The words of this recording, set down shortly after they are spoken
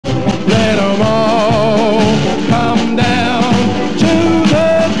let them all come down to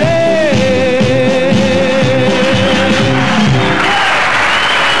the dead.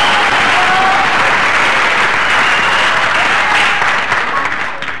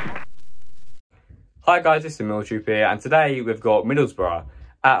 Hi guys, this is Millwall here, and today we've got Middlesbrough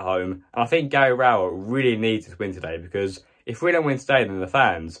at home, and I think Gary Rowell really needs to win today, because if we don't win today, then the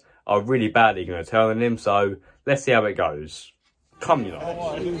fans are really badly going to turn on him. So let's see how it goes. Come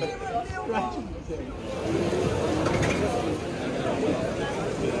United.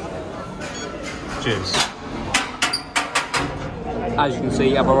 Cheers. As you can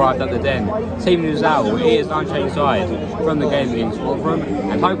see, I've arrived at the den. Team Zian'S, it is an unchanged side from the game against Rotherham,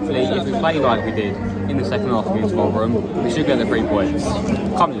 and hopefully if we play like we did in the second half against Rotherham, we should get the 3 points.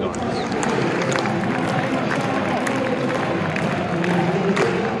 Come United.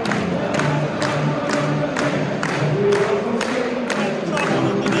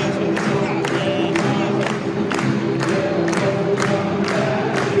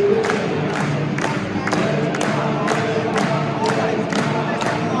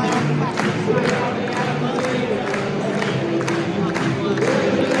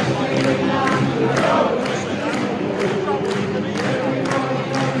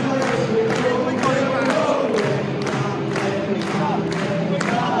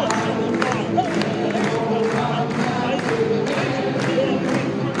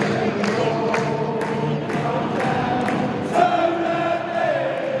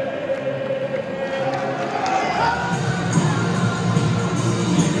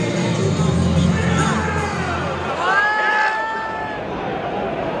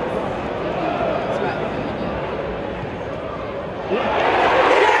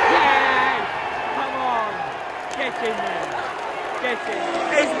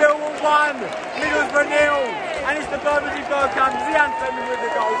 It's Millwall 1, Middlesbrough 0, and it's the Birmingham goal comes Zian'S with the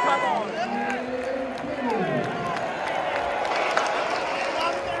goal, come on!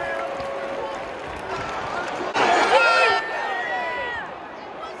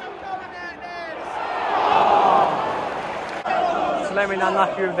 Fleming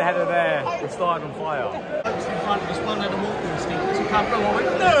unlucky with the header there, we're starting on fire. In front of us, one had a walking instinct to come through. I went,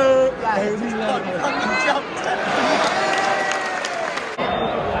 no! Fucking jumped.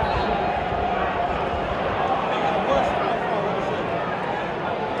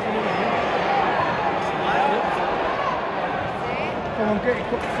 Come on, get it,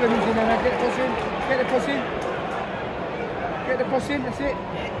 Fleming's in there, get the cross in, get the cross in. Get the cross in, that's it.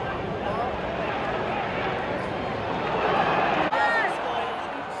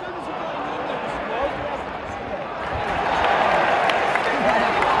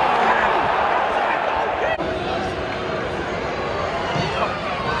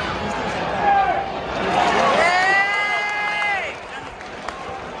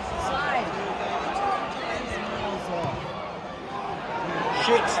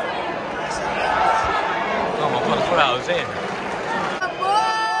 Shit! Oh my god, I thought I was in.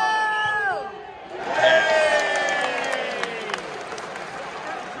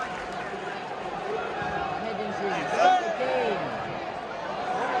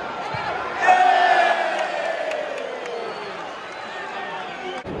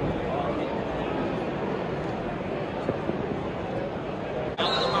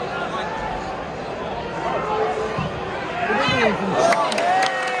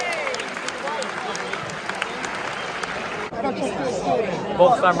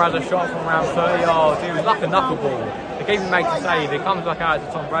 Boxham has a shot from around 30 yards. It was like a knuckleball. The keeper makes a save. It comes back out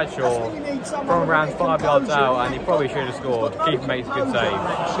to Tom Bradshaw from around 5 yards out, and he probably should have scored. The keeper makes a good save.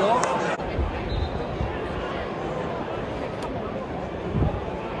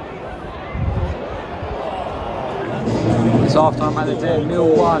 It's half time at the Den,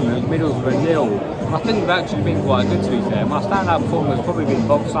 Mill 1 and Middlesbrough 0. And I think we've actually been quite good, to be fair. My standout performer has probably been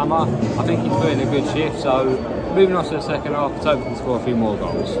Boxham. I think he's put in a good shift, so moving on to the second half, let's hope we can score a few more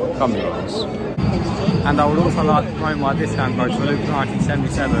goals. Come United. And I would also like to promote my discount code for Luke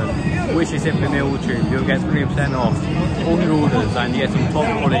 1977, which is simply MillWall. You'll get 3% off all your orders, and you get some top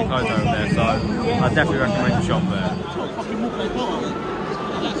quality clothes over there, so I definitely recommend you shop there.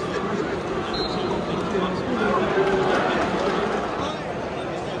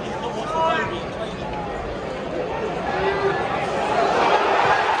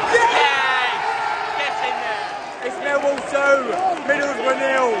 Middlesbrough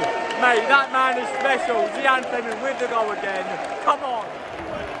 0. Mate, that man is special. Zian'S with the goal again. Come on.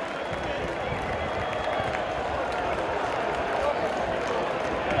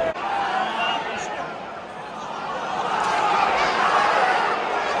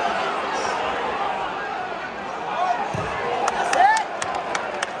 That's it.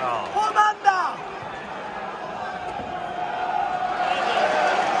 Oh.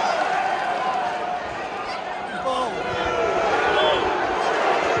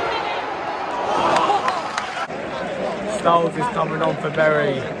 Styles is coming on for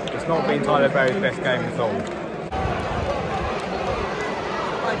Berry. It's not been Tyler Berry's best game at all.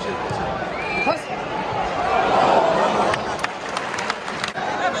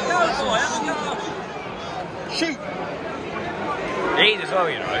 Shoot! Eat as well,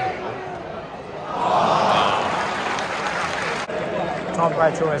 you know. Tom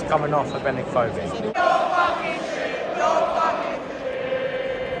Bradshaw is coming off for Benicphobic.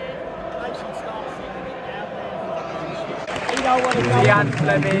 Zian'S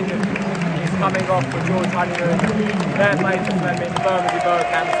is coming off for George Honeyman. Fair play to Fleming. Bermondsey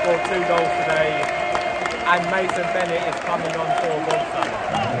Bergkamp scored 2 goals today. And Mason Bennett is coming on for Bobsummer.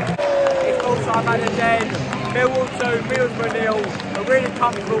 It's full-time at the end. Millwall 2, Middlesbrough 0. A really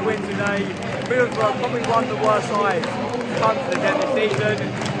comfortable win today. Middlesbrough probably one of the worst sides to come to the end of the season.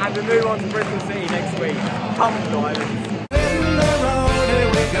 And we move on to Bristol City next week. Come on, Islands.